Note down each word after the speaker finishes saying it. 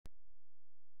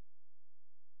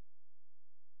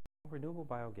Renewable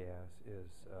biogas is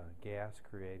gas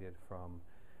created from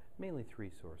mainly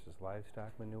three sources: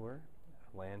 livestock manure,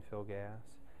 landfill gas,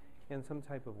 and some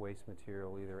type of waste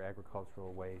material, either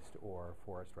agricultural waste or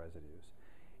forest residues.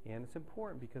 And it's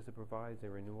important because it provides a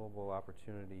renewable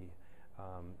opportunity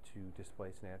to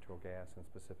displace natural gas in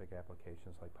specific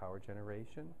applications like power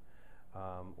generation,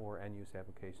 or end-use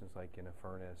applications like in a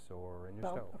furnace or in your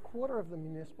About stove. a quarter of the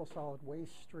municipal solid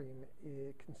waste stream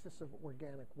consists of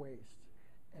organic waste,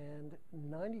 and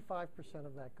 95%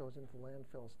 of that goes into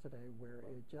landfills today, where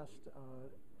it just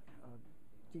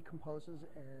decomposes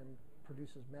and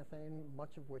produces methane,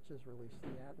 much of which is released to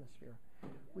the atmosphere.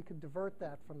 We could divert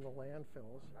that from the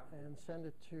landfills and send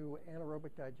it to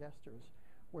anaerobic digesters,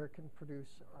 where it can produce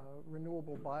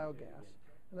renewable biogas.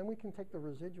 And then we can take the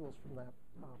residuals from that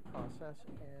process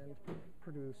and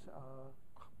produce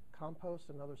compost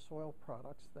and other soil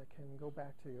products that can go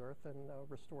back to the earth and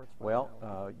restore its vitality.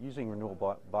 Well, using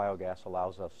renewable biogas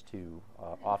allows us to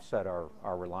offset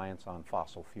our reliance on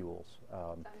fossil fuels.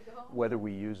 Whether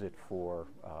we use it for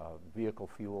vehicle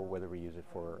fuel, whether we use it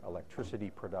for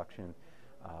electricity production,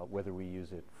 whether we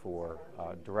use it for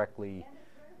directly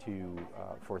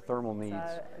for thermal needs.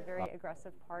 It's a very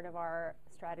aggressive part of our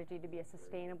strategy to be a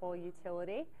sustainable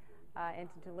utility and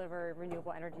to deliver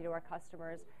renewable energy to our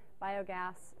customers.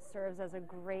 Biogas serves as a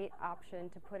great option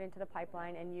to put into the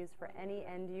pipeline and use for any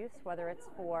end use, whether it's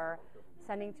for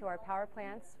sending to our power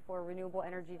plants for renewable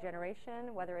energy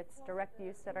generation, whether it's direct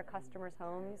use at our customers'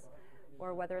 homes,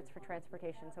 or whether it's for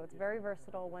transportation. So it's very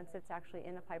versatile once it's actually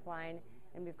in the pipeline,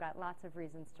 and we've got lots of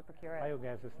reasons to procure it.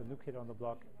 Biogas is the new kid on the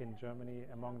block in Germany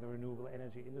among the renewable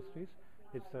energy industries.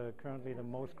 It's currently the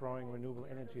most growing renewable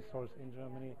energy source in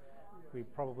Germany. We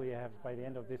probably have, by the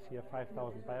end of this year,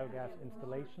 5,000 biogas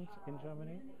installations in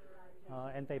Germany,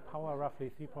 and they power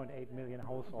roughly 3.8 million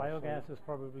households. Biogas is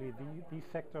probably the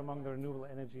sector among the renewable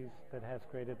energies that has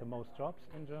created the most jobs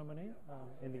in Germany.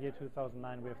 In the year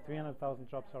 2009, we have 300,000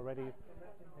 jobs already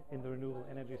in the renewable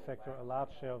energy sector. A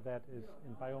large share of that is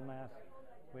in biomass.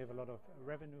 We have a lot of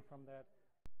revenue from that.